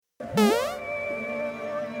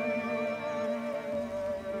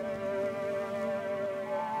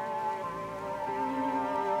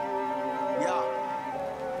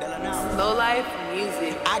Slow Life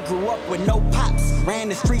Music. I grew up with no pops, ran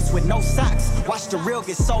the streets with no socks. Watched the real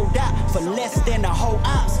get sold out for less than a whole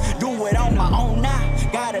ounce. Do it on my own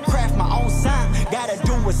now, gotta craft my own sound. Gotta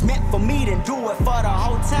do what's meant for me, then do it for the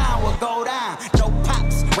whole time. Will go down, no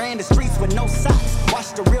pops, ran the streets with no socks.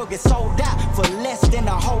 Watched the real get sold out for less than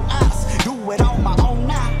a whole ounce. Do it on my own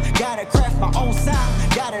now, gotta craft my own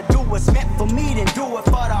sound. Gotta do what's meant for me, then do it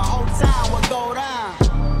for the whole time. Will go down.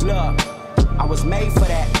 Look, I was made for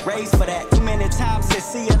that, raised for that. Too many times said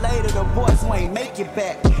see you later, the boys who ain't make it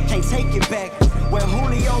back, can't take it back. Where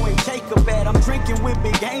Julio and Jacob at, I'm drinking with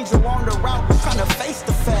Big Angel on the route, trying to face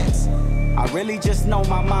the facts. I really just know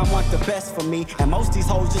my mom want the best for me, and most these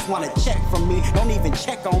hoes just want to check from me. Don't even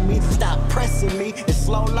check on me, stop pressing me. It's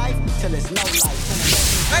slow life till it's no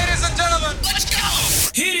life. Ladies and gentlemen, let's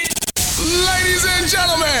go. Hit it. Ladies and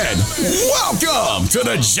gentlemen, welcome to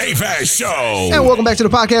the J Vaz Show. And welcome back to the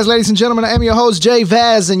podcast, ladies and gentlemen. I am your host, J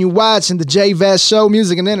Vaz, and you're watching the J Vaz Show,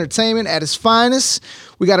 music and entertainment at its finest.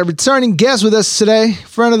 We got a returning guest with us today,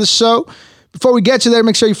 friend of the show. Before we get you there,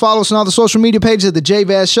 make sure you follow us on all the social media pages of the J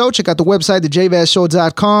Vaz Show. Check out the website,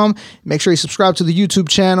 thejvazshow.com. Make sure you subscribe to the YouTube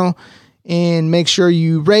channel, and make sure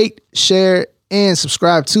you rate, share, and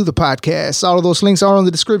subscribe to the podcast. All of those links are in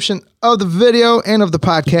the description of the video and of the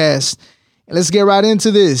podcast. And let's get right into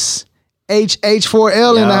this.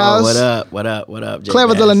 HH4L in the house. What up?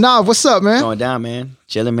 Kleva de la Nawf, what's up, man? Going down, man.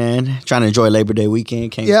 Chilling, man. Trying to enjoy Labor Day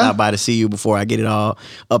weekend. Can't stop by to see you before I get it all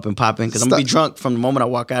up and popping. Because I'm going to be drunk from the moment I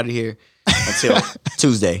walk out of here until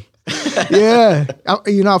Tuesday. Yeah.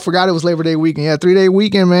 I forgot it was Labor Day weekend. Yeah, 3-day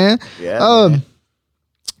weekend, man. Yeah, man.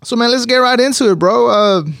 So, man, let's get right into it,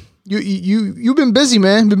 bro. You've been busy,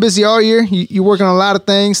 man. Been busy all year. You're working on a lot of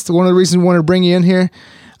things. One of the reasons we wanted to bring you in here.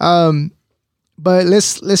 But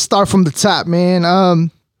let's start from the top,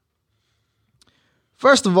 man.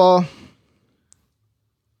 First of all,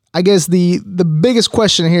 I guess the biggest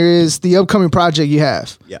question here is the upcoming project you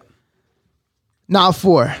have. Yeah. Nawf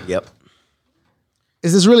 4. Yep.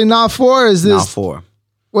 Is this really Nawf 4? Or is this Nawf 4?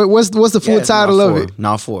 What's the full title of it?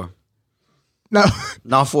 Nawf 4. No.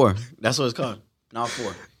 Nawf 4. That's what it's called. Nawf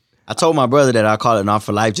 4. I told my brother that I call it Nawf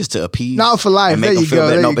for life just to appease. Nawf for life. And make there him you feel go.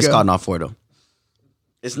 better. There Nope, it's called Nawf 4 though.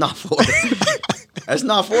 It's Nawf 4. That's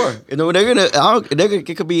Nawf 4. You know,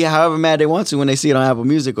 it could be however mad they want to when they see it on Apple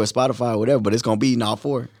Music or Spotify or whatever, but it's gonna be Nawf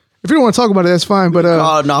 4. If you don't want to talk about it, that's fine. But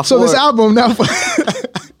Nawf so 4. this album Nawf 4.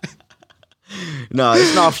 No,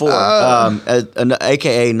 it's Nawf 4.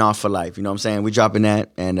 AKA Nawf for life. You know what I'm saying? We dropping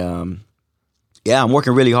that, and yeah, I'm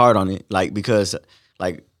working really hard on it. Like because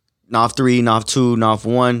like Nawf 3, Nawf 2, Nawf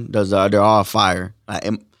 1, they're all fire.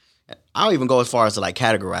 I'll even go as far as to like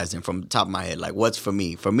categorize them from the top of my head. Like what's for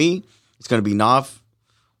me? For me, it's gonna be Nawf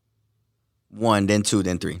 1, then 2,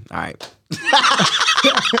 then 3. All right.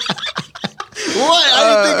 What? I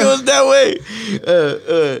didn't think it was that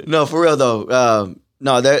way. No, for real though.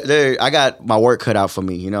 No, I got my work cut out for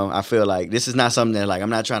me. You know, I feel like this is not something that like I'm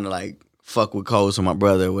not trying to like fuck with Coles or my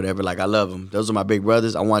brother or whatever. Like I love them. Those are my big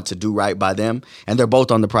brothers. I want to do right by them, and they're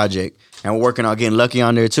both on the project, and we're working on getting Lucky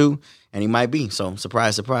on there too. And he might be. So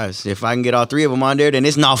surprise, surprise. If I can get all 3 of them on there, then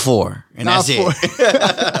it's Nawf 4, and that's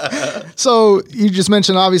it. So you just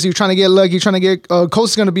mentioned obviously you're trying to get Lucky, you're trying to get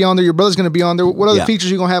Coast is going to be on there, your brother's going to be on there. What other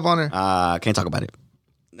features you gonna have on there? Can't talk about it.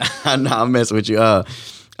 No, I'm messing with you.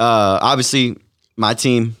 Obviously. My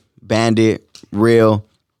team, Bandit, Real,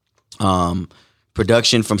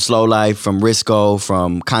 production from Slow Life, from Risco,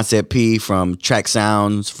 from Concept P, from Track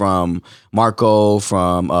Sounds, from Marco,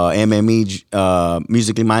 from MME,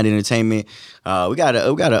 Musically Minded Entertainment. We got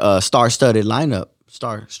a star-studded lineup.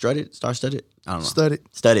 Star-studded? I don't know.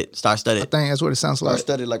 Studded. Star-studded. I think that's what it sounds like.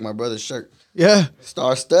 Star-studded like my brother's shirt. Yeah.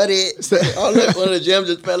 Star-studded. Oh, look, one of the gems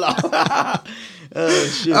just fell off. Oh,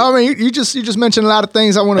 shit. I mean, you just mentioned a lot of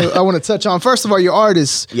things I want to touch on. First of all, your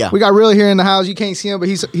artist. Yeah. We got Real here in the house. You can't see him, but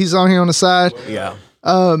he's on here on the side. Yeah.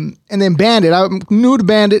 And then Bandit. I'm new to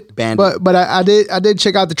Bandit. But I did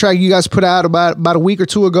check out the track you guys put out about a week or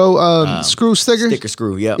two ago. Screw Stickers. Sticker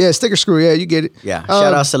Screw, yeah. Yeah, Sticker Screw. Yeah, you get it. Yeah.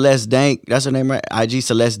 Shout out Celeste Dank. That's her name, right? IG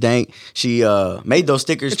Celeste Dank. She made those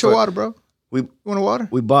stickers. Get your water, bro. You want a water?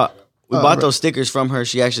 We bought those stickers from her.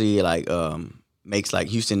 She actually like makes like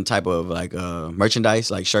Houston type of like merchandise,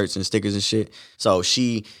 like shirts and stickers and shit. So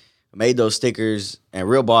she made those stickers and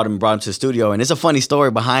Real bought them and brought them to the studio. And it's a funny story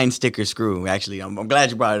behind Sticker Screw, actually. I'm glad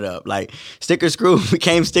you brought it up. Like Sticker Screw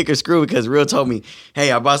became Sticker Screw because Real told me,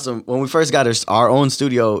 hey, I bought some, when we first got our own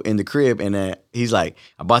studio in the crib, and he's like,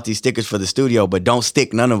 I bought these stickers for the studio, but don't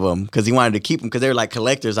stick none of them, because he wanted to keep them because they were like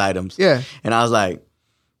collector's items. Yeah. And I was like,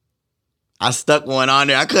 I stuck one on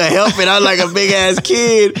there. I couldn't help it. I was like a big ass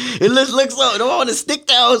kid. It looks so. I want to stick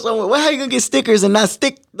that somewhere. Well, how you gonna get stickers and not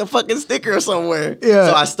stick the fucking sticker somewhere? Yeah.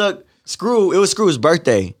 So I stuck Screw. It was Screw's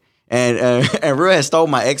birthday. And Real had stole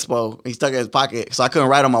my expo. He stuck it in his pocket, so I couldn't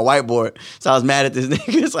write on my whiteboard. So I was mad at this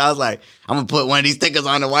nigga. So I was like, I'm gonna put one of these stickers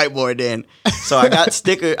on the whiteboard then. So I got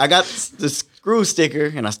the Screw sticker,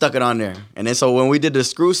 and I stuck it on there. And then so when we did the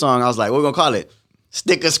Screw song, I was like, what we gonna call it?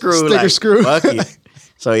 Sticker Screw. Sticker Screw. Fuck it.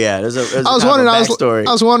 So yeah, there's a I was wondering. backstory.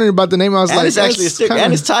 I was wondering about the name. I was And like, it's actually a sticker, kinda...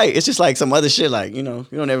 and it's tight. It's just like some other shit, like you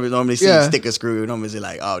don't ever normally see Sticker Screw. You normally see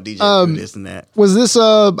like, oh, DJ do this and that. Was this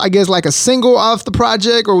I guess like a single off the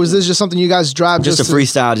project, or was this just something you guys dropped? Just a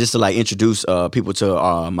freestyle, just to like introduce people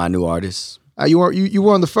to my new artists. You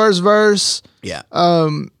were on the first verse. Yeah.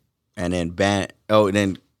 And then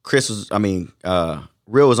then Chris was.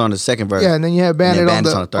 Real was on the second verse. Yeah, and then you had Bandit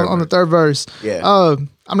on the third verse. Yeah.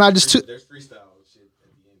 I'm not just too. There's freestyle shit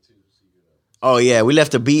at the end too. So Oh yeah, we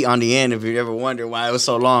left a beat on the end. If you ever wonder why it was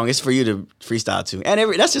so long, it's for you to freestyle to.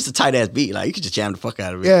 And that's just a tight ass beat. Like you could just jam the fuck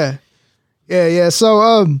out of it. Yeah.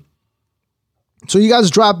 So you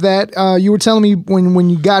guys dropped that. You were telling me when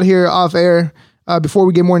you got here off air before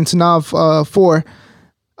we get more into Nawf 4.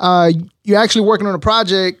 You're actually working on a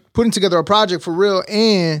project, putting together a project for Real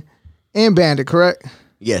and Bandit, correct?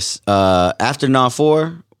 Yes. After Nawf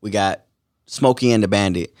 4, we got Smokey and the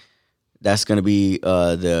Bandit. That's gonna be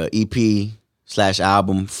the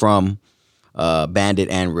EP/album from Bandit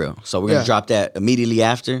and Real. So we're gonna drop that immediately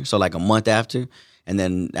after, so like a month after. And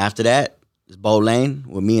then after that is Bow Lane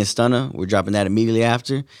with me and Stunner. We're dropping that immediately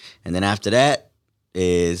after. And then after that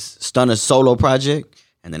is Stunner's solo project.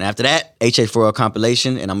 And then after that, HH4L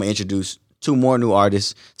compilation. And I'm gonna introduce 2 more new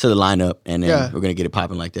artists to the lineup, and then we're gonna get it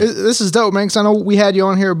popping like that. This is dope, man. Because I know we had you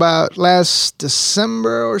on here about last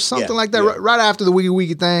December or something like that, right after the Wiggy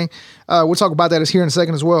Wiggy thing. We'll talk about that here in a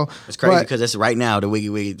second as well. It's crazy because it's right now the Wiggy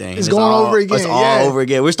Wiggy thing. It's going over again. It's all over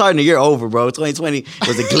again. We're starting the year over, bro. 2020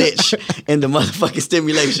 was a glitch in the motherfucking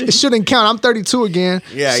stimulation. It shouldn't count. I'm 32 again.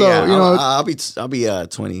 Yeah, so, yeah. You know, I'll be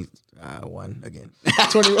 21 again.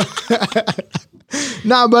 21.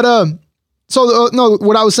 Nah, but So no,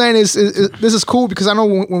 what I was saying is this is cool because I know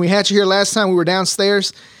when we had you here last time, we were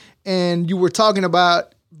downstairs, and you were talking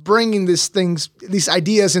about bringing these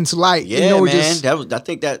ideas into light. Yeah, man.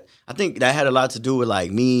 I think that had a lot to do with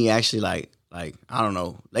like me actually like I don't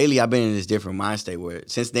know. Lately, I've been in this different mind state where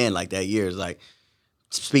since then, like that year is like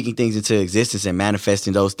speaking things into existence and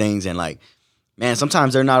manifesting those things, and like. Man,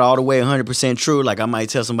 sometimes they're not all the way 100% true. Like I might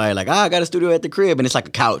tell somebody like, I got a studio at the crib and it's like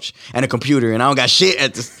a couch and a computer and I don't got shit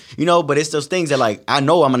at this, but it's those things that like, I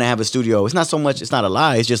know I'm going to have a studio. It's not so much, it's not a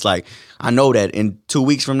lie. It's just like, I know that in 2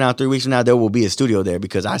 weeks from now, 3 weeks from now, there will be a studio there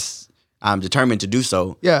because I'm determined to do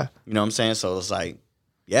so. Yeah. You know what I'm saying? So it's like,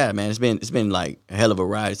 yeah, man, it's been like a hell of a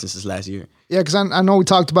ride since this last year. Yeah, because I know we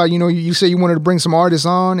talked about, you said you wanted to bring some artists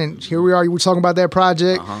on and here we are, you were talking about that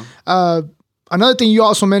project. Another thing you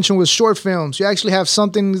also mentioned was short films. You actually have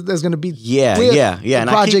something that's going to be yeah. And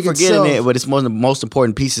I keep forgetting it, but it's one of the most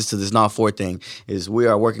important pieces to this Nawf 4 thing is we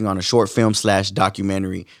are working on a short film /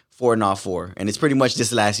 documentary for Nawf 4, and it's pretty much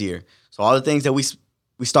this last year. So all the things that we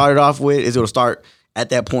started off with is it'll start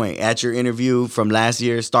at that point, at your interview from last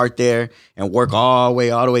year, start there and work all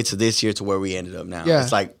the way to this year to where we ended up now. Yeah.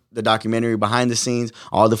 It's like the documentary behind the scenes,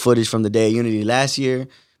 all the footage from the Day of Unity last year,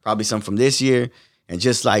 probably some from this year. And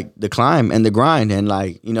just like the climb and the grind and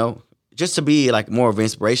like, just to be like more of an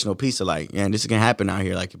inspirational piece of like, yeah, this can happen out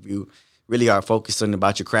here. Like if you really are focusing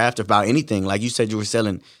about your craft, about anything, like you said you were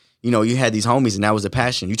selling, you had these homies and that was a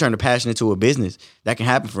passion. You turned a passion into a business. That can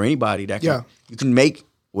happen for anybody. You can make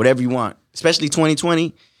whatever you want, especially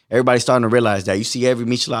 2020. Everybody's starting to realize that. You see every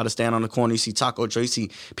Michelada stand on the corner. You see Taco Joe. You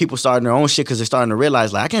see people starting their own shit because they're starting to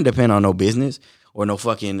realize like I can't depend on no business. Or no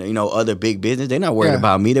fucking, other big business. They're not worried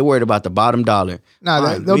about me. They're worried about the bottom dollar.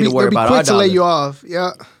 Nah, they'll be quick to lay you off.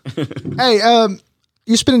 Yeah. Hey,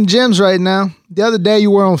 you're spinning gems right now. The other day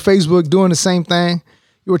you were on Facebook doing the same thing.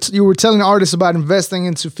 You were telling artists about investing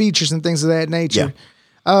into features and things of that nature.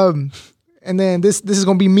 Yeah. And then this is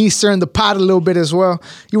gonna be me stirring the pot a little bit as well.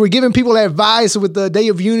 You were giving people advice with the Day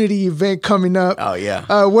of Unity event coming up. Oh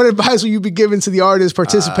yeah. What advice will you be giving to the artists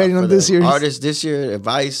participating on this year? Artists this year,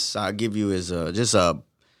 advice I'll give you is just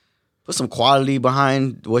put some quality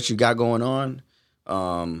behind what you got going on.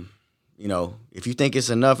 If you think it's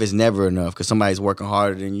enough, it's never enough because somebody's working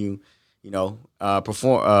harder than you.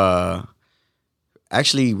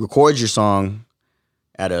 Actually record your song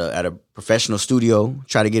at a professional studio,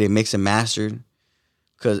 try to get it mixed and mastered.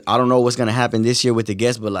 Cause I don't know what's gonna happen this year with the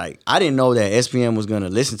guests, but like I didn't know that SPM was gonna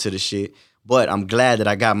listen to the shit. But I'm glad that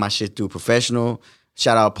I got my shit through professional.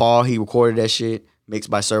 Shout out Paul, he recorded that shit,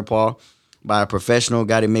 mixed by Sir Paul. by a professional,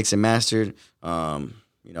 got it mixed and mastered.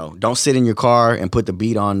 You know, don't sit in your car and put the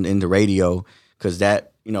beat on in the radio because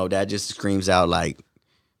that, you know, that just screams out like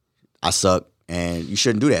I suck and you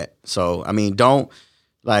shouldn't do that. So, I mean,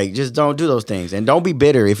 just don't do those things and don't be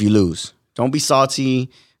bitter if you lose. Don't be salty.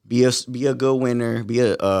 Be a good winner. Be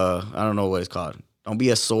a I don't know what it's called. Don't be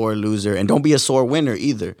a sore loser and don't be a sore winner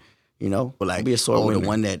either. You know, but like be a sore winner. The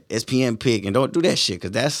one that SPM pick and don't do that shit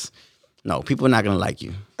because people are not gonna like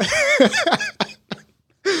you.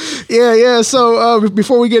 Yeah. So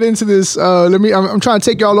before we get into this, I'm trying to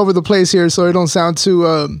take you all over the place here, so it don't sound too.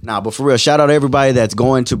 But for real, shout out to everybody that's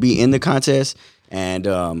going to be in the contest, and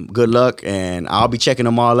good luck. And I'll be checking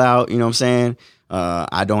them all out. You know what I'm saying?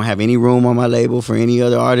 I don't have any room on my label for any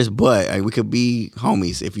other artist, but we could be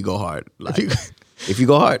homies if you go hard. Like, if you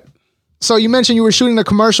go hard. So you mentioned you were shooting a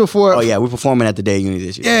commercial for. Oh yeah, we're performing at the Day of Unity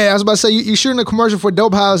this year. Yeah, I was about to say you're shooting a commercial for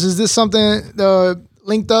Dope House. Is this something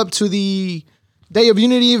linked up to the Day of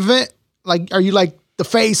Unity event? Like, are you like the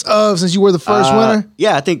face of since you were the first winner?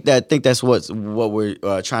 Yeah, I think that's what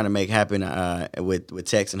we're trying to make happen with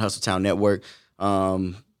Tex and Hustletown Network.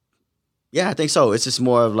 Yeah, I think so. It's just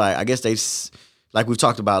more of like, I guess like we've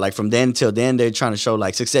talked about, like from then till then, they're trying to show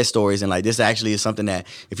like success stories and like this actually is something that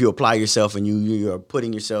if you apply yourself and you're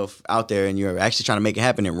putting yourself out there and you're actually trying to make it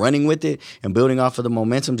happen and running with it and building off of the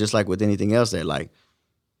momentum, just like with anything else, that like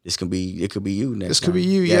it could be you next. This time. could be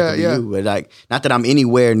you, yeah. yeah. But like, not that I'm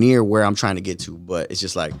anywhere near where I'm trying to get to, but it's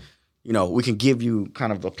just like, you know, we can give you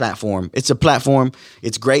kind of a platform. It's a platform.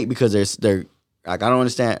 It's great because they're like, I don't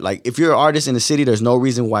understand. Like, if you're an artist in the city, there's no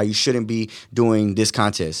reason why you shouldn't be doing this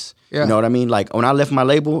contest. Yeah. You know what I mean? Like, when I left my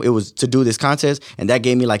label, it was to do this contest, and that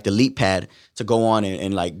gave me, like, the leap pad to go on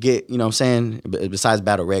and like, get, you know what I'm saying? Besides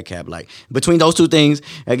Battle Red Cap. Like, between those two things,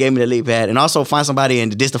 that gave me the leap pad. And also find somebody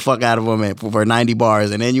and diss the fuck out of them for 90 bars,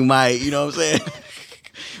 and then you might, you know what I'm saying?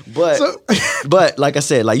 But, like I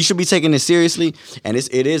said, like, you should be taking this seriously, and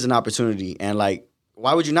it is an opportunity. And, like,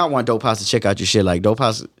 why would you not want Dope House to check out your shit? Like, Dope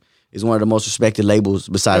House is one of the most respected labels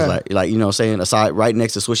besides like you know what I'm saying, aside right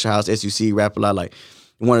next to Swisher House, SUC, Rap A Lot, like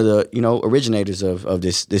one of the, you know, originators of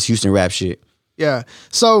this Houston rap shit. Yeah.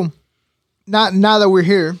 So now that we're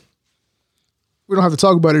here, we don't have to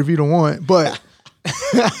talk about it if you don't want, but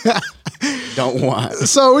don't want.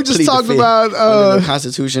 So we just talked about the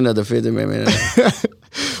Constitution of the Fifth Amendment.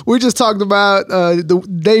 We just talked about the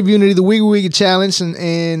Day of Unity, the Wiggy Wiggy Challenge,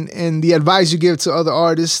 and the advice you give to other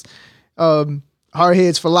artists.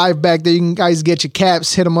 Hardheads for Life back there. You can guys get your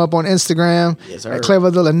caps. Hit them up on Instagram. Yes, sir. At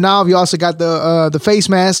Kleva de la Nawf. You also got the face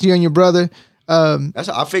mask. You and your brother.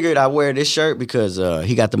 I figured I'd wear this shirt because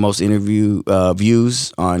he got the most interview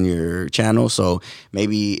views on your channel. So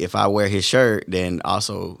maybe if I wear his shirt, then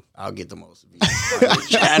also I'll get the most views on your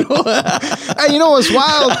channel. Hey, you know what's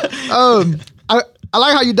wild? I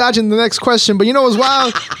like how you dodging the next question, but you know what's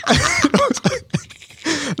wild?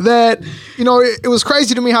 That, you know, it was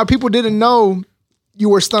crazy to me how people didn't know you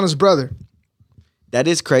were Stunna's brother. That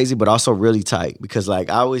is crazy, but also really tight because, like,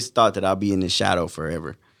 I always thought that I'd be in the shadow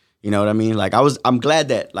forever. You know what I mean? Like, I'm glad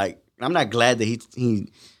that, like, I'm not glad that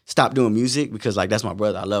he stopped doing music because, like, that's my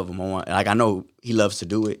brother. I love him. I know he loves to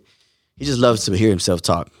do it. He just loves to hear himself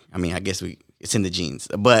talk. I mean, I guess it's in the genes.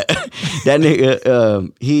 But that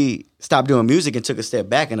nigga, he stopped doing music and took a step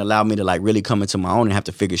back and allowed me to, like, really come into my own and have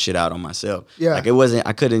to figure shit out on myself. Yeah. Like,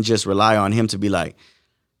 I couldn't just rely on him to be like,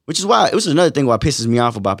 which is why, it was another thing why it pisses me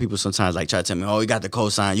off about people sometimes, like, try to tell me, oh, you got the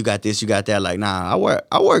cosign, you got this, you got that. Like, nah,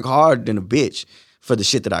 I work hard than a bitch for the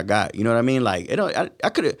shit that I got. You know what I mean? Like, I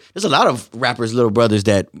could have, there's a lot of rappers, little brothers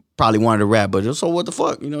that probably wanted to rap, but so what the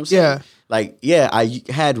fuck? You know what I'm saying? Yeah. Like, yeah, I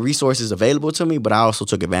had resources available to me, but I also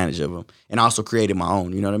took advantage of them and also created my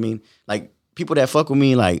own. You know what I mean? Like, people that fuck with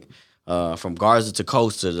me, like, from Garza to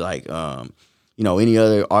Coast to, like, you know, any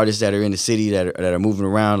other artists that are in the city that are moving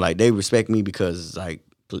around, like, they respect me because, like,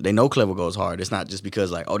 they know Kleva goes hard. It's not just because,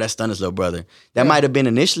 like, oh, that's Stunna's little brother. That might have been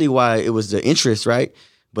initially why it was the interest, right?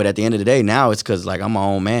 But at the end of the day, now it's because, like, I'm my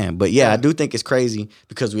own man. But, yeah, I do think it's crazy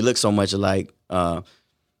because we look so much alike. But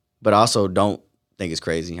I also don't think it's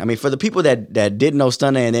crazy. I mean, for the people that didn't know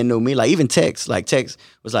Stunna and then knew me, like, even Tex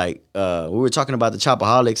was like, we were talking about the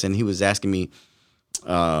Chopaholics, and he was asking me,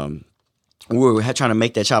 we were trying to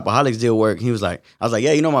make that Chopaholics deal work. He was like, I was like,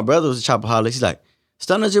 yeah, you know, my brother was a Chopaholics. He's like,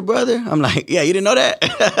 Stunna's your brother? I'm like, yeah, you didn't know that?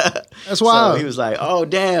 That's wild. So he was like, oh,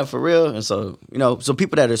 damn, for real? And so, you know, so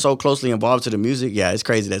people that are so closely involved to the music, yeah, it's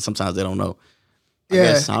crazy that sometimes they don't know.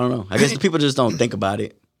 I don't know. I guess the people just don't think about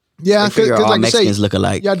it. Yeah, because all like Mexicans look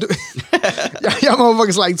alike. Y'all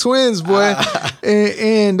motherfuckers like twins, boy.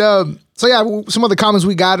 So, yeah, some of the comments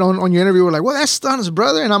we got on your interview were like, well, that's Stunna's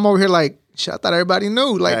brother. And I'm over here like, shit, I thought everybody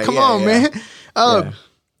knew. Like, come on, man.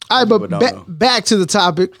 All right, People but don't know. back to the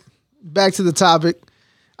topic.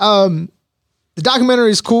 The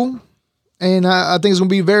documentary is cool, and I think it's gonna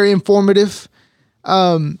be very informative.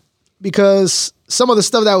 Because some of the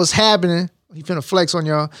stuff that was happening, he finna flex on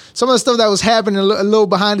y'all. Some of the stuff that was happening a little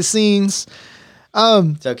behind the scenes.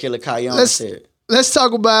 Tell Killer Cayenne said. Let's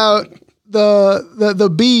talk about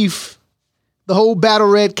the beef, the whole Battle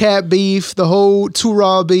Red Cap beef, the whole Too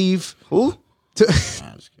Raw beef. Who?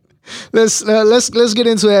 Let's get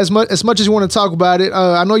into it as much as you want to talk about it.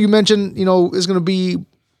 I know you mentioned it's gonna be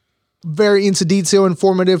very into detail,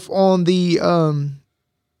 informative on the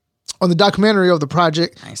documentary of the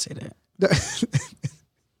project. I ain't say that.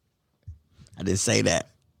 I didn't say that.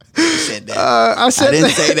 You said that. I didn't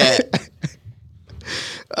say that.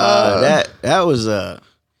 That was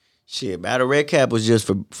shit. Battle Red Cap was just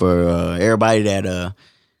for everybody that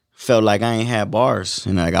felt like I ain't had bars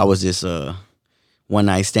and like I was this one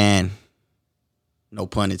night stand. No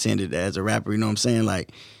pun intended. As a rapper, you know what I'm saying?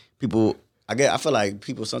 Like people, I feel like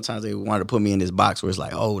people sometimes they want to put me in this box where it's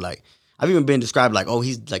like, oh, like I've even been described like, oh,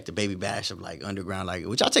 he's like the Baby Bash of like underground, like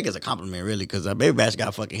which I take as a compliment really because Baby Bash got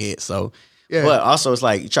a fucking hit. So, yeah. But also it's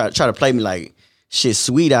like try to play me like shit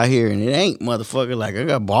sweet out here and it ain't, motherfucker. Like I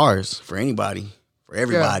got bars for anybody, for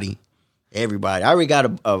everybody, everybody. I already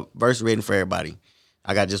got a verse written for everybody.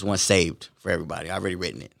 I got just one saved for everybody. I already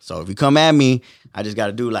written it. So if you come at me, I just got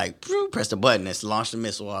to do like press the button and launch the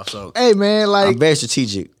missile off. So hey man, like I'm very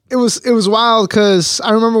strategic. It was wild because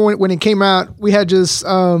I remember when it came out, we had just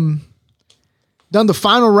done the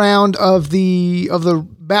final round of the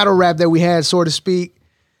battle rap that we had, so to speak,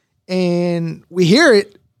 and we hear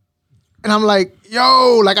it, and I'm like,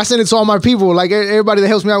 yo, like I sent it to all my people, like everybody that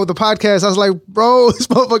helps me out with the podcast. I was like, bro, this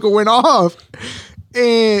motherfucker went off,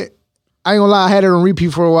 and I ain't gonna lie, I had it on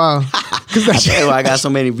repeat for a while. That's why I got so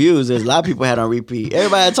many views. There's a lot of people had on repeat.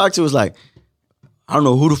 Everybody I talked to was like, I don't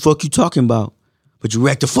know who the fuck you talking about, but you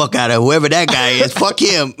wrecked the fuck out of whoever that guy is. Fuck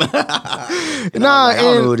him. I don't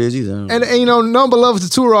know who it is either. And none but love to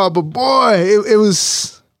Too Raw, but boy, it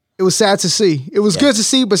was sad to see. It was good to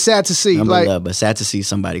see, but sad to see. Like, love, but sad to see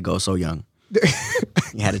somebody go so young.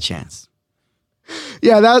 You had a chance.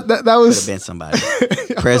 Yeah, that was could have been somebody.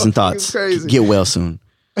 Prayers and thoughts. Get well soon.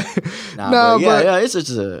 It's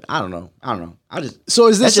just I don't know.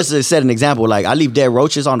 That's just to set an example. Like I leave dead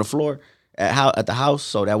roaches on the floor at the house,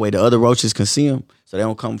 so that way the other roaches can see them, so they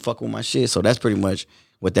don't come fuck with my shit. So that's pretty much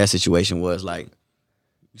what that situation was. Like,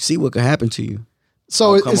 you see what could happen to you.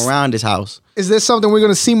 So come around this house. Is this something we're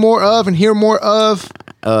gonna see more of and hear more of?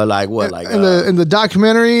 Like what? Like in the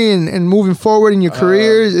documentary and moving forward in your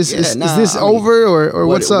career. Is this over or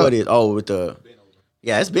what's up? What is with the?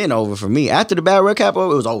 Yeah, it's been over for me. After the Battle Red Cap, it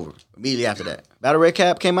was over. Immediately after that. Battle Red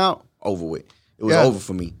Cap came out, over with. It was over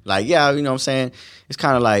for me. Like, you know what I'm saying? It's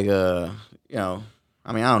kind of like, I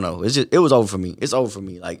don't know. It was over for me. It's over for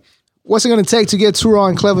me. Like, what's it going to take to get Too Raw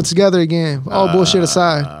and Kleva together again? All bullshit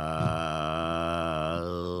aside.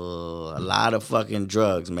 A lot of fucking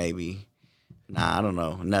drugs, maybe. Nah, I don't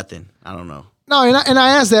know. Nothing. I don't know. No, and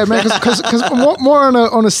I asked that, man, because more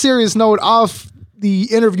on a serious note, off the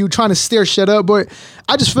interview trying to steer shit up, but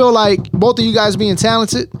I just feel like both of you guys being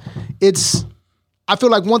talented, I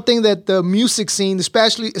feel like one thing that the music scene,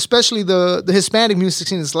 especially the Hispanic music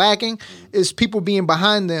scene, is lacking is people being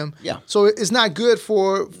behind them. Yeah. So it's not good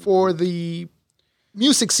for the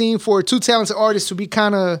music scene for two talented artists to be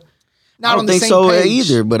kind of not on the same page. I don't think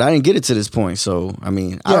so either, but I didn't get it to this point. So, I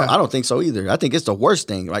mean, I don't think so either. I think it's the worst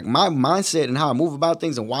thing. Like my mindset and how I move about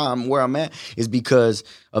things and why I'm where I'm at is because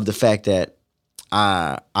of the fact that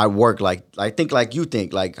I work like I think like you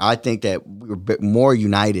think. Like I think that we're more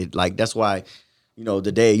united. Like that's why,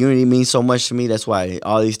 the Day of Unity means so much to me. That's why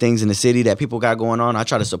all these things in the city that people got going on, I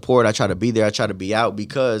try to support. I try to be there. I try to be out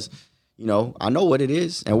because, I know what it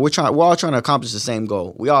is, and we're all trying to accomplish the same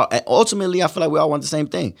goal. We all ultimately, I feel like we all want the same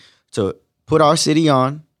thing: to put our city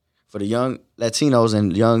on for the young Latinos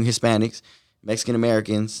and young Hispanics, Mexican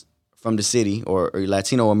Americans from the city, or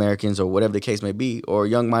Latino Americans, or whatever the case may be, or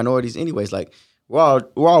young minorities. Anyways, like. We're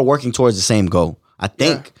all working towards the same goal. I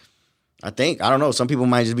think. I don't know. Some people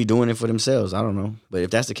might just be doing it for themselves. I don't know. But if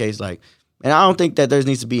that's the case, like, and I don't think that there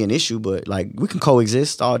needs to be an issue, but like we can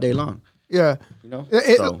coexist all day long. Yeah.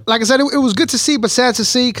 Like I said, it was good to see, but sad to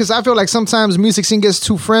see because I feel like sometimes music scene gets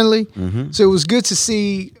too friendly. Mm-hmm. So it was good to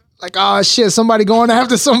see, like, oh shit, somebody going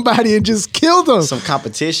after somebody and just kill them. Some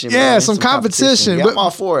competition. Yeah, man. some competition. Yeah, I'm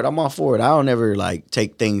all for it. I don't ever like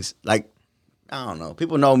take things like. I don't know.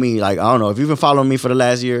 People know me. Like, I don't know. If you've been following me for the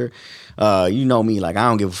last year, you know me. Like, I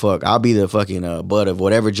don't give a fuck. I'll be the fucking butt of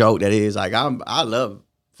whatever joke that is. Like, I love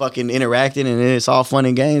fucking interacting, and it's all fun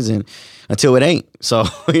and games and until it ain't. So,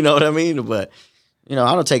 you know what I mean? But you know,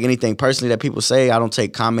 I don't take anything personally that people say. I don't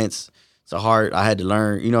take comments to heart. I had to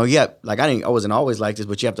learn, you know, I wasn't always like this,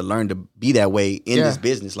 but you have to learn to be that way in this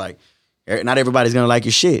business. Like, not everybody's gonna like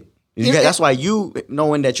your shit. That's why you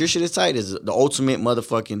knowing that your shit is tight is the ultimate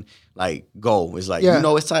motherfucking like goal. It's like, you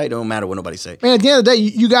know it's tight, it don't matter what nobody say. Man, at the end of the day,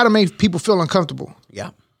 you got to make people feel uncomfortable.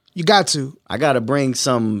 Yeah. You got to. I got to bring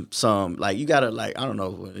some like, you got to like, I don't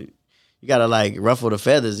know, you got to like ruffle the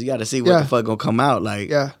feathers. You got to see what the fuck gonna come out.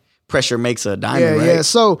 Like, pressure makes a diamond, right? Yeah,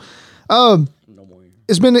 so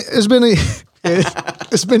it's been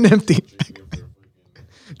it's been empty.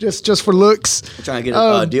 Just for looks. I'm trying to get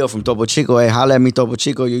a deal from Topo Chico. Hey, holla at me, Topo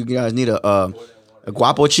Chico. You guys need a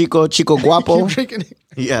guapo chico guapo. Keep drinking it.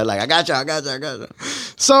 Yeah, like I got you.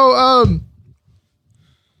 So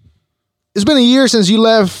it's been a year since you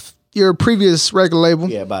left your previous record label.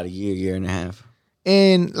 Yeah, about a year and a half.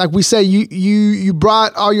 And like we said, you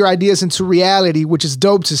brought all your ideas into reality, which is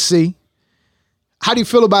dope to see. How do you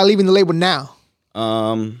feel about leaving the label now?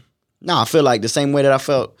 No, I feel like the same way that I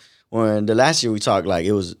felt when the last year we talked. Like,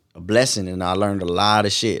 it was a blessing, and I learned a lot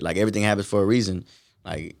of shit. Like, everything happens for a reason.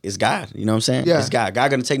 Like, it's God, you know what I'm saying? Yeah. It's God. God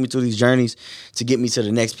gonna take me through these journeys to get me to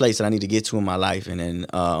the next place that I need to get to in my life. And then,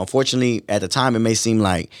 unfortunately, at the time, it may seem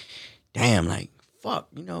like, damn, like, fuck,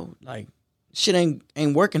 you know, like, shit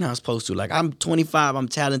ain't working how it's supposed to. Like, I'm 25, I'm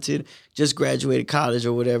talented, just graduated college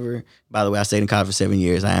or whatever. By the way, I stayed in college for 7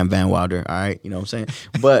 years. I am Van Wilder, all right? You know what I'm saying?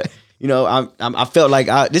 But, you know, I felt like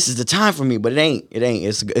this is the time for me, but it ain't.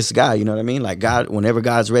 It's God, you know what I mean? Like, God, whenever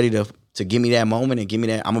God's ready to give me that moment and give me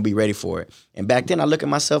that, I'm going to be ready for it. And back then, I look at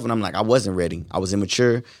myself and I'm like, I wasn't ready. I was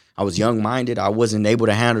immature. I was young-minded. I wasn't able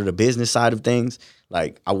to handle the business side of things.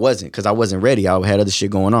 Like, I wasn't, because I wasn't ready. I had other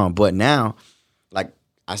shit going on. But now, like,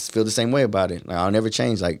 I feel the same way about it. Like, I'll never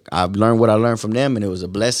change. Like, I've learned what I learned from them, and it was a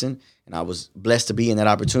blessing. And I was blessed to be in that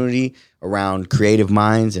opportunity around creative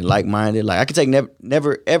minds and like-minded. Like, I could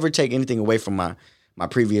never ever take anything away from my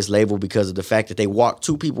previous label because of the fact that they walked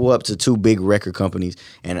two people up to two big record companies,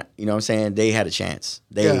 and you know what I'm saying, they had a chance.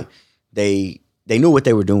 They knew what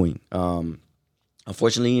they were doing.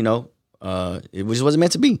 Unfortunately, you know, it just wasn't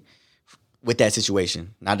meant to be with that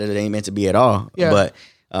situation. Not that it ain't meant to be at all, but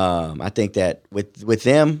I think that with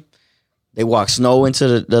them, they walked Snow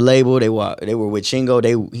into the label. They were with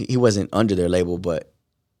Chingo. He wasn't under their label, but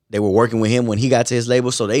they were working with him when he got to his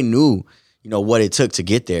label, so they knew, you know, what it took to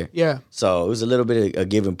get there. Yeah. So it was a little bit of a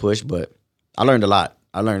give and push, but I learned a lot.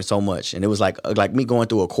 I learned so much, and it was like me going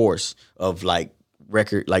through a course of like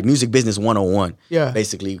music business 101. Yeah.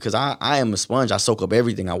 Basically, because I am a sponge. I soak up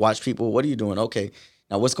everything. I watch people. What are you doing? Okay.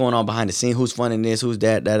 Now what's going on behind the scene? Who's funding this? Who's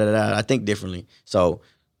that? I think differently. So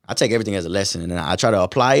I take everything as a lesson, and I try to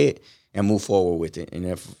apply it and move forward with it. And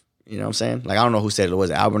if, you know what I'm saying? Like, I don't know who said it. Was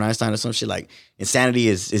it Albert Einstein or some shit? Like, insanity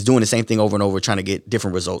is doing the same thing over and over, trying to get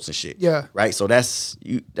different results and shit. Yeah. Right? So that's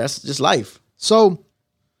just life. So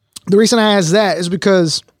the reason I asked that is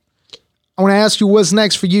because I want to ask you what's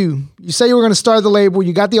next for you. You say you were going to start the label.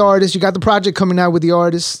 You got the artist. You got the project coming out with the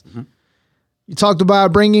artist. Mm-hmm. You talked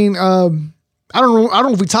about bringing... I don't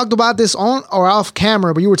know if we talked about this on or off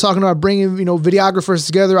camera, but you were talking about bringing, you know, videographers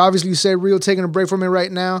together. Obviously, you said Real taking a break from it right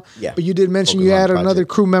now. Yeah. But you did mention you added another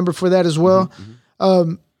crew member for that as well.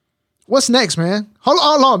 Mm-hmm. What's next, man? Hold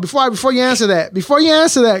on. Before you answer that,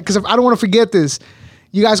 because I don't want to forget this.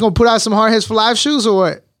 You guys gonna put out some Hard Heads for Life shoes or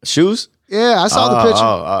what? Shoes? Yeah, I saw the picture.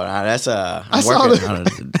 That's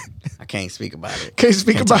I can't speak about it. Can't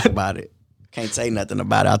speak about it. Can't say nothing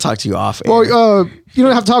about it. I'll talk to you off air. Well, you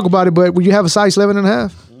don't have to talk about it, but would you have a size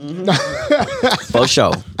 11.5? Mm-hmm. For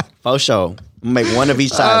sure. Make one of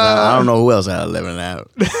each size. I don't know who else had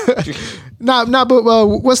 11.5. But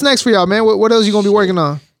what's next for y'all, man? What else you going to be working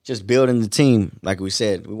on? Just building the team. Like we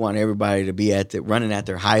said, we want everybody to be running at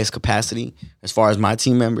their highest capacity. As far as my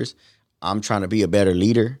team members, I'm trying to be a better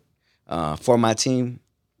leader for my team.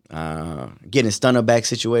 Getting Stunner back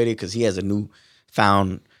situated because he has a new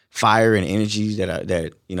found fire and energy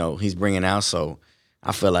that you know he's bringing out. So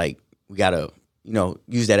I feel like we gotta, you know,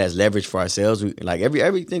 use that as leverage for ourselves. We, like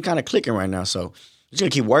everything kind of clicking right now. So just gonna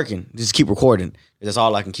keep working, just keep recording. That's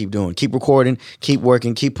all I can keep doing. Keep recording, keep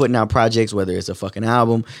working, keep putting out projects. Whether it's a fucking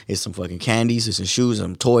album, it's some fucking candies, it's some shoes,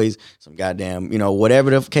 some toys, some goddamn, you know, whatever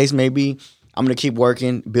the case may be. I'm gonna keep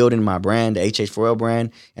working, building my brand, the HH4L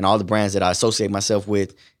brand, and all the brands that I associate myself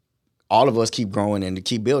with. All of us keep growing and to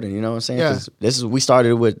keep building, you know what I'm saying? Because we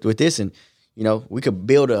started with this, and you know, we could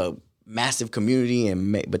build a massive community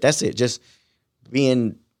but that's it. Just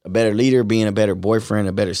being a better leader, being a better boyfriend,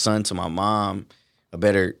 a better son to my mom,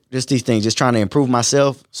 just these things, just trying to improve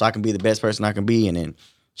myself so I can be the best person I can be, and then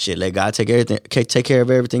shit, let God take care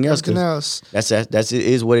of everything else. Everything else. That's it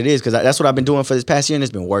is what it is. Because that's what I've been doing for this past year, and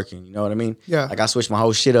it's been working. You know what I mean? Yeah. Like I switched my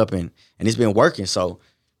whole shit up, and it's been working. So,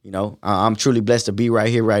 you know, I'm truly blessed to be right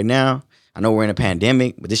here, right now. I know we're in a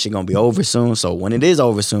pandemic, but this shit gonna be over soon. So when it is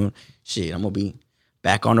over soon, shit, I'm gonna be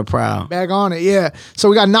back on the prowl. Back on it, yeah. So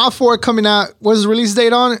we got Nawf for it coming out. What's the release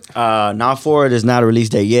date on it? Not for it is not a release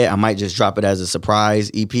date yet. I might just drop it as a surprise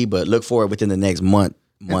EP, but look for it within the next month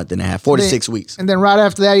and a half, 4 to 6 weeks. And then right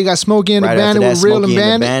after that, you got Smokey and the Bandit with Real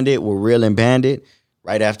and Bandit. With Real and Bandit.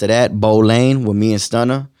 Right after that, Bo Lane with me and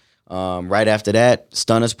Stunner. Right after that,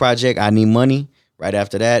 Stunner's project, I Need Money. Right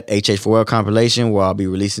after that, HH4L compilation, where I'll be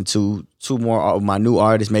releasing two more of my new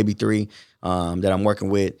artists, maybe 3 that I'm working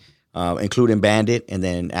with, including Bandit. And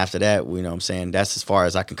then after that, you know what I'm saying, that's as far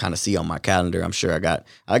as I can kind of see on my calendar. I'm sure I got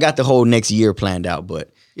the whole next year planned out,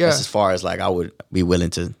 but that's as far as like I would be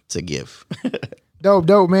willing to give.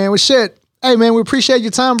 Dope, man. Well, shit. Hey, man, we appreciate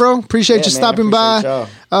your time, bro. Appreciate you stopping by.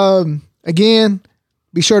 Again,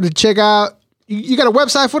 be sure to check out. You got a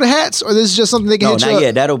website for the hats, or this is just something they can hit you up? No, not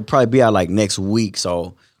yet. That'll probably be out like next week,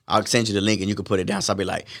 so I'll send you the link and you can put it down. So I'll be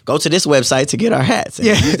like, go to this website to get our hats. And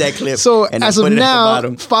use that clip. So and as of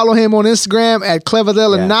now, follow him on Instagram at Kleva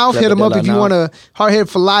Nawf. Hit him up if you want a Hardhead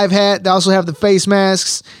for Life hat. They also have the face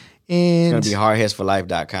masks. And it's going to be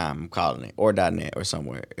hardheadsforlife.com, I'm calling it, or .net or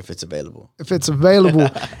somewhere if it's available. It's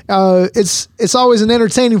always an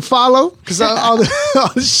entertaining follow because all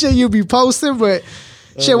the shit you be posting. But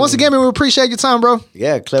shit, once again, man, we appreciate your time, bro.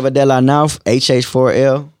 Yeah, Kleva Nawf,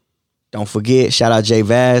 HH4L. Don't forget, shout out J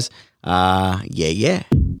Vaz. Yeah.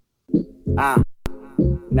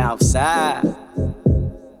 Now outside.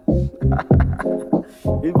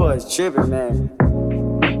 These boys tripping, man.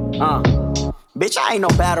 Bitch, I ain't no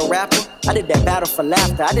battle rapper. I did that battle for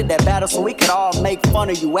laughter. I did that battle so we could all make fun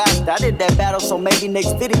of you after. I did that battle so maybe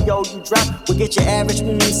next video you drop will get your average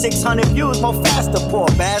 600 views more faster, poor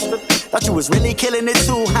bastard. Thought you was really killing it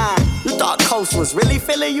too high. You thought Coast was really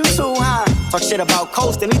feeling you too high. Talk shit about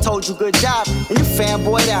Coast and he told you good job. And you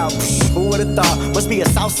fanboyed out. Who would've thought? Must be a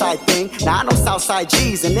Southside thing. Now I know Southside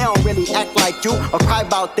G's and they don't really act like you or cry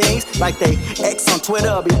about things like they ex on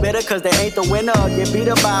Twitter. Be bitter cause they ain't the winner. Get beat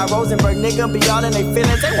up by a Rosenberg nigga. Be all in they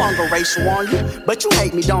feelings. They won't go racial on you. But you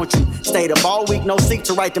hate me, don't you? Stayed up all week, no sleep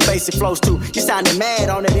to write the basic flows too. You sounded mad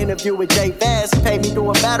on that interview with J Vaz. Paid me to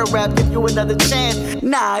a battle rap, give you another chance.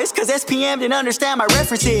 Nah, it's cause SPM didn't understand my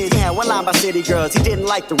references. He had one line by City Girls, he didn't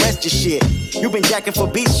like the rest of shit. You been jacking for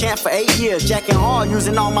Beats Champ for 8 years. Jacking hard,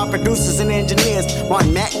 using all my producers and engineers.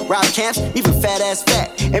 Martin Mack, Rob Camps, even Fat Ass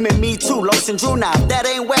Fat. Me too, Los and Drew now, that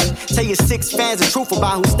ain't whack. Tell your 6 fans the truth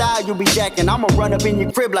about whose style you be jacking. I'ma run up in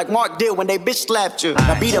your crib like Mark did when they bitch slapped you.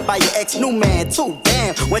 Now beat up by your ex new man too,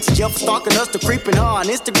 damn. Went to jail for stalking us to creeping her on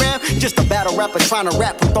Instagram. Just a battle rapper trying to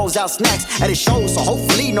rap who throws out snacks at his shows. So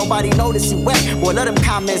hopefully nobody notice he whack. Boy, let them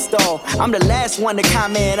comments though. I'm the last one to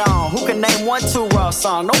comment on. Who can name 1 2 raw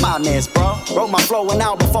song? No my mans, bro. Wrote my flowing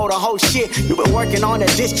out before the whole shit. You been working on that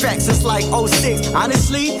diss track since like 06.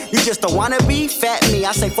 Honestly, you just a wannabe fat me.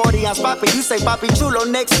 I say 40 ounce Papi, you say Papi Chulo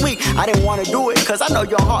next week. I didn't wanna do it cause I know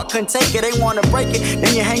your heart couldn't take it. They wanna break it,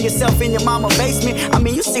 then you hang yourself in your mama basement. I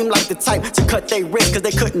mean, you seem like the type to cut they wrist cause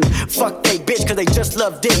they couldn't fuck they bitch cause they just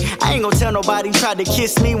love dick. I ain't gonna tell nobody tried to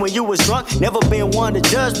kiss me when you was drunk. Never been one to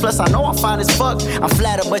judge, plus I know I'm fine as fuck. I'm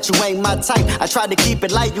flattered but you ain't my type. I tried to keep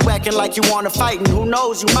it light, you acting like you wanna fight. And who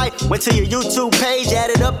knows, you might went to your YouTube page,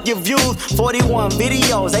 added up your views. 41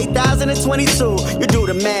 videos, 8,022. You do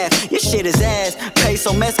the math, your shit is ass. Pay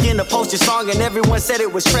so Mexican to post your song and everyone said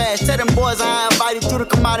it was trash. Tell them boys I invited you to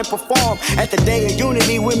come out and perform at the Day of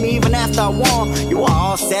Unity with me even after I won. You were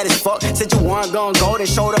all sad as fuck, said you weren't gonna go, then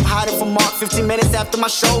showed up hiding from Mark 15 minutes after my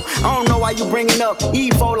show. I don't know why you bringing up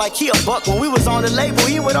Evo like he a buck. When we was on the label,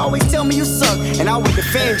 he would always tell me you suck, and I would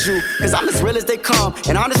defend you, cause I'm as real as they come.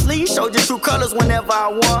 And honestly, you showed your true colors whenever I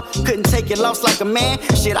won. Couldn't take your loss like a man.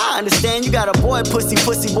 Shit, I understand, you got a boy, pussy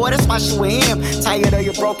boy, that's my shit with him. Tired of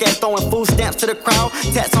your broke ass throwing food stamps to the crowd.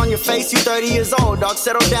 Tats on your face, you 30 years old, dog,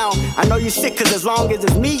 settle down. I know you sick, cause as long as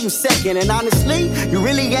it's me, you second. And honestly, you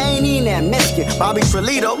really ain't even that Mexican. Bobby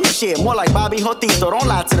Trelito, shit, more like Bobby Jotito. Don't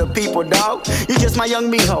lie to the people, dog. You just my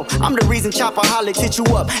young mijo. I'm the reason Chopaholics hit you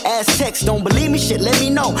up. Ass text, don't believe me, shit, let me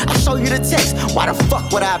know. I show you the text. Why the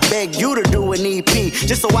fuck would I begged you to do an EP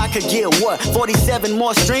just so I could get what? 47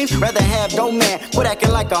 more streams? Rather have no man, quit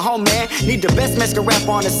acting like a home man. Need the best Mexican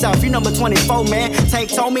rapper on the South. You number 24, man. Tank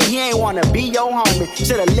told me he ain't wanna be your homie.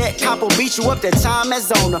 Should've let Capo beat you up that time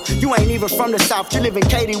as owner. You ain't even from the South. You live in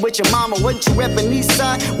Katy with your mama. Wasn't you reppin' East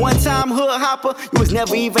Side? One time hood hopper. You was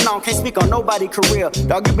never even on. Can't speak on nobody career.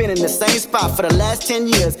 Dog, you been in the same spot for the last 10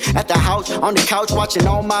 years. At the house, on the couch, watching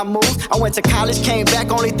all my moves. I went to college, came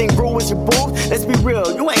back, only thing grew was your boobs. Let's be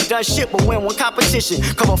real, you ain't done shit but win one competition.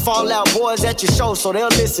 Couple Fallout boys at your show, so they'll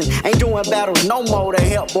listen. Ain't doing battles no more to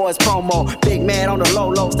help boys promo. Big man on the low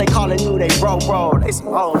lows, they calling you they bro. They some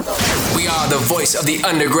hoes. We are the voice of the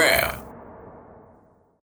underground.